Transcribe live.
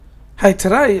Hey,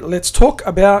 today let's talk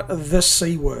about the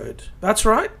C word. That's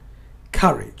right,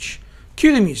 courage.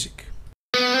 Cue the music.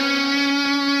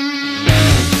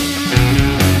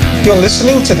 You're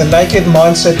listening to the Naked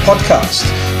Mindset Podcast.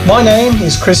 My name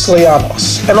is Chris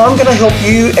Lianos, and I'm going to help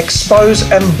you expose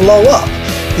and blow up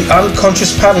the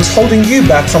unconscious patterns holding you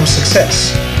back from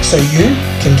success so you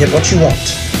can get what you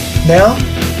want. Now,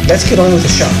 let's get on with the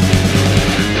show.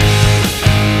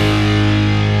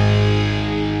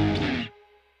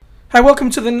 Hey, welcome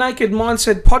to the Naked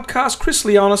Mindset Podcast. Chris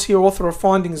Lianos here, author of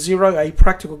Finding Zero, a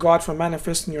practical guide for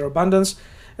manifesting your abundance,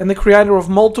 and the creator of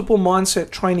multiple mindset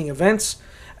training events.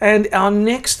 And our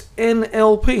next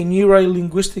NLP,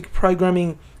 Neuro-Linguistic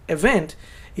Programming event,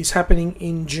 is happening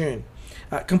in June.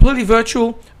 Completely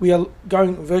virtual. We are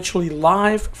going virtually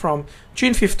live from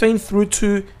June 15 through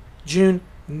to June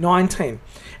 19.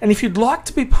 And if you'd like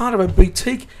to be part of a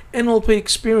boutique NLP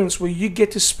experience where you get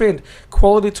to spend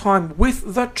quality time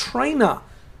with the trainer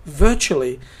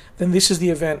virtually, then this is the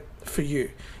event for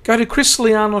you. Go to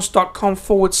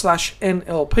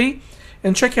chrislianos.com/NLP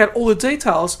and check out all the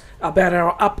details about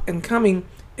our up and coming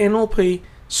NLP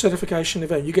certification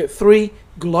event. You get 3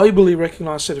 globally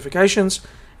recognized certifications: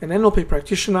 an NLP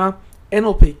practitioner,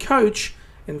 NLP coach,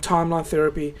 and timeline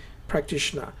therapy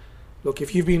practitioner. Look,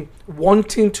 if you've been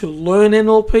wanting to learn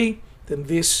NLP, then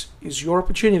this is your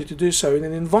opportunity to do so in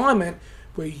an environment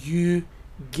where you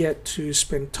get to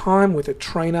spend time with a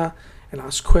trainer and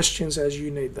ask questions as you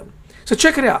need them. So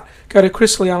check it out. Go to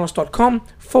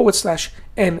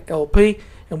chrislianos.com/NLP,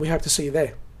 and we hope to see you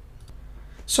there.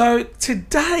 So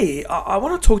today, I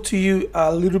want to talk to you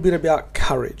a little bit about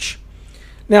courage.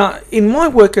 Now, in my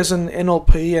work as an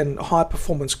NLP and high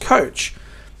performance coach,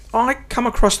 I come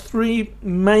across 3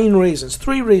 main reasons,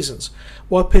 3 reasons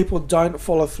why people don't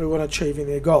follow through on achieving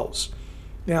their goals.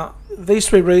 Now, these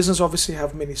 3 reasons obviously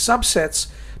have many subsets,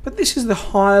 but this is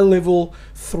the high level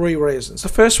 3 reasons. The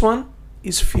first one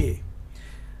is fear,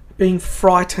 being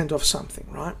frightened of something,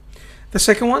 right? The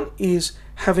second one is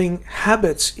having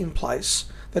habits in place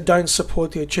that don't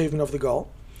support the achievement of the goal.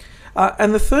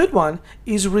 And the third one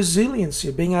is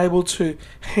resiliency, being able to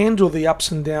handle the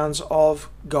ups and downs of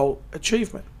goal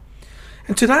achievement.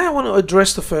 And today I want to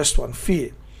address the first one, fear.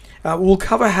 We'll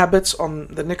cover habits on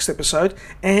the next episode,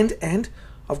 and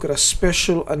I've got a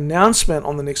special announcement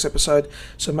on the next episode,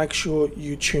 so make sure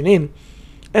you tune in.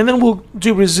 And then we'll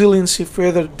do resiliency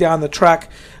further down the track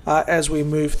as we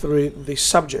move through this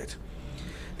subject.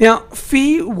 Now,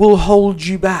 fear will hold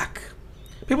you back.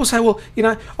 People say, well,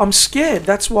 I'm scared,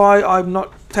 that's why I'm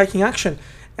not taking action.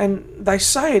 And they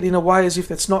say it in a way as if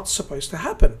that's not supposed to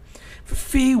happen.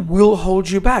 Fear will hold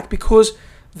you back because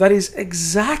that is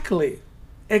exactly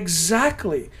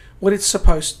what it's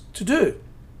supposed to do.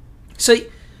 See,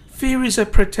 fear is a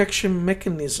protection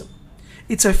mechanism.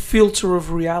 It's a filter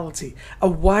of reality, a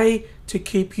way to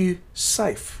keep you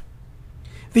safe.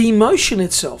 The emotion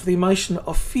itself, the emotion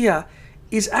of fear,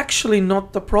 is actually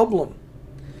not the problem.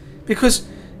 Because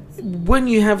when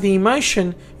you have the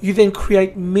emotion, you then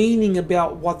create meaning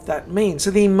about what that means. So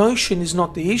the emotion is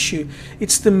not the issue,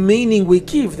 it's the meaning we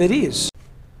give that is.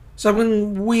 So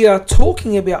when we are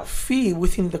talking about fear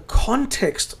within the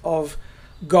context of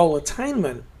goal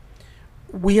attainment,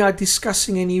 we are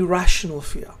discussing an irrational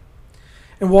fear.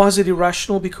 And why is it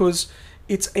irrational? Because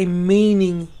it's a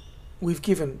meaning we've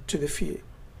given to the fear.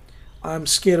 I'm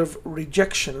scared of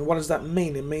rejection. And what does that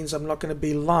mean? It means I'm not going to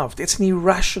be loved. It's an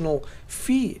irrational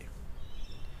fear.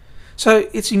 So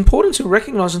it's important to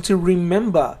recognize and to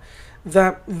remember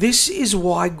that this is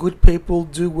why good people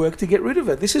do work to get rid of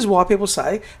it. This is why people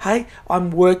say, hey,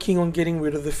 I'm working on getting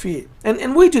rid of the fear.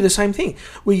 And we do the same thing.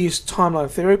 We use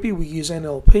timeline therapy, we use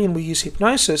NLP, and we use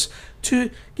hypnosis to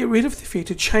get rid of the fear,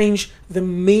 to change the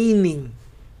meaning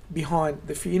behind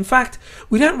the fear. In fact,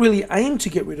 we don't really aim to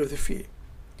get rid of the fear,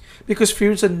 because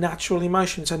fear is a natural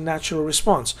emotion, it's a natural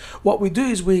response. What we do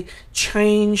is we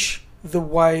change the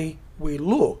way we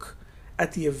look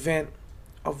at the event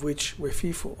of which we're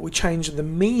fearful. We change the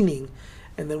meaning,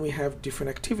 and then we have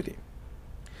different activity.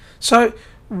 So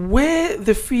where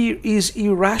the fear is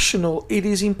irrational, it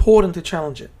is important to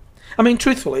challenge it. I mean,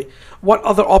 truthfully, what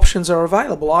other options are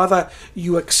available? Either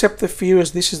you accept the fear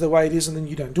as this is the way it is and then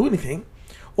you don't do anything,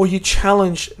 or you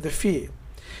challenge the fear.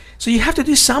 So you have to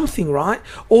do something, right?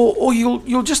 Or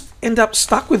you'll just end up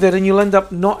stuck with it, and you'll end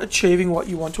up not achieving what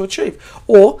you want to achieve.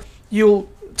 Or you'll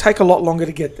take a lot longer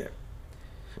to get there.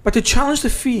 But to challenge the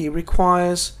fear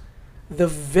requires the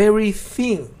very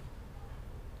thing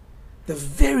that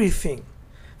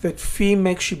fear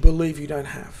makes you believe you don't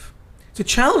have. To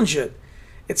challenge it,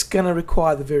 it's going to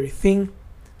require the very thing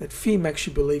that fear makes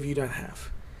you believe you don't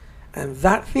have. And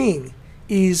that thing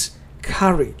is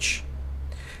courage.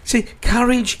 See,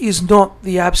 courage is not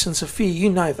the absence of fear. You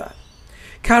know that.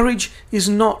 Courage is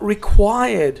not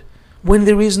required when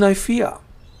there is no fear.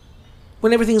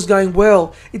 When everything's going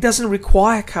well, it doesn't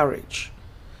require courage.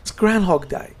 It's Groundhog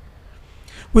Day.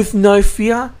 With no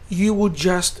fear, you will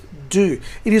just do.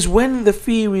 It is when the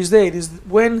fear is there, it is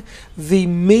when the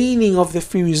meaning of the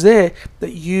fear is there,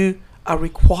 that you are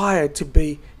required to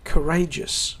be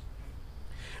courageous.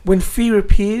 When fear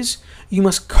appears, you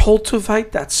must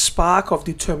cultivate that spark of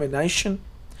determination,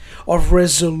 of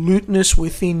resoluteness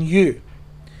within you.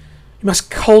 You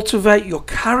must cultivate your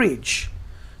courage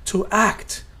to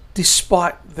act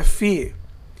despite the fear,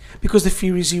 because the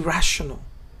fear is irrational.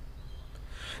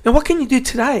 Now, what can you do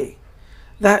today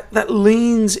that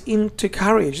leans into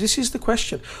courage? This is the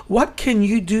question. What can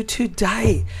you do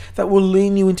today that will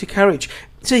lean you into courage?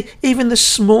 See, even the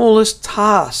smallest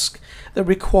task that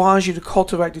requires you to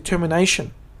cultivate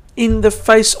determination in the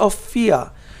face of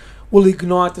fear will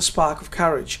ignite the spark of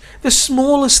courage. The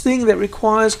smallest thing that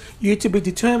requires you to be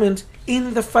determined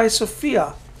in the face of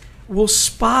fear will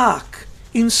spark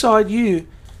inside you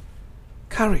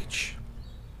courage.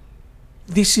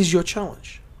 This is your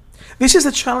challenge. This is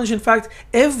the challenge, in fact,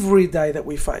 every day that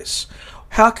we face.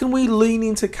 How can we lean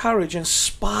into courage and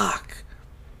spark?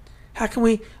 How can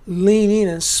we lean in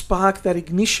and spark that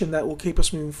ignition that will keep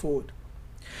us moving forward?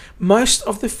 Most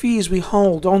of the fears we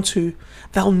hold onto,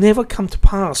 they'll never come to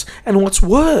pass. And what's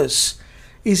worse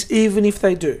is even if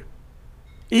they do,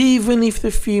 even if the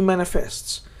fear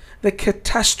manifests, the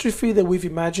catastrophe that we've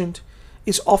imagined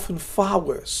is often far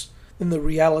worse than the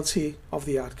reality of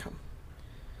the outcome.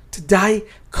 Today,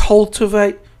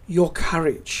 cultivate your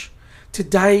courage.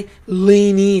 Today,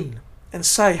 lean in and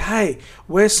say, hey,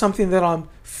 where's something that I'm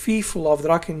fearful of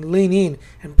that I can lean in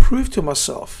and prove to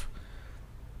myself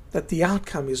that the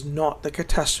outcome is not the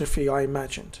catastrophe I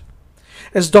imagined.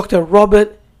 As Dr.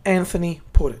 Robert Anthony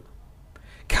put it,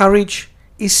 courage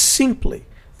is simply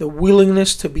the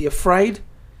willingness to be afraid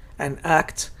and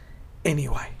act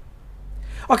anyway.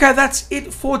 Okay, that's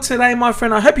it for today, my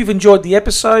friend. I hope you've enjoyed the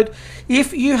episode.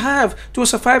 If you have, do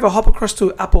us a favor, hop across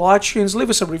to Apple iTunes, leave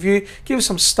us a review, give us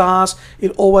some stars.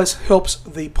 It always helps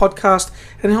the podcast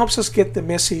and helps us get the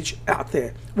message out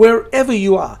there. Wherever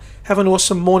you are, have an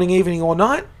awesome morning, evening, or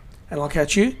night, and I'll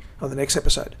catch you on the next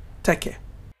episode. Take care.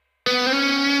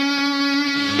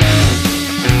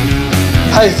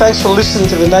 Hey, thanks for listening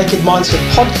to the Naked Mindset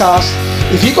podcast.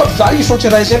 If you got value from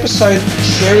today's episode,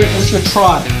 share it with your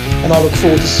tribe. And I look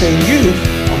forward to seeing you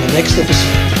on the next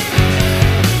episode.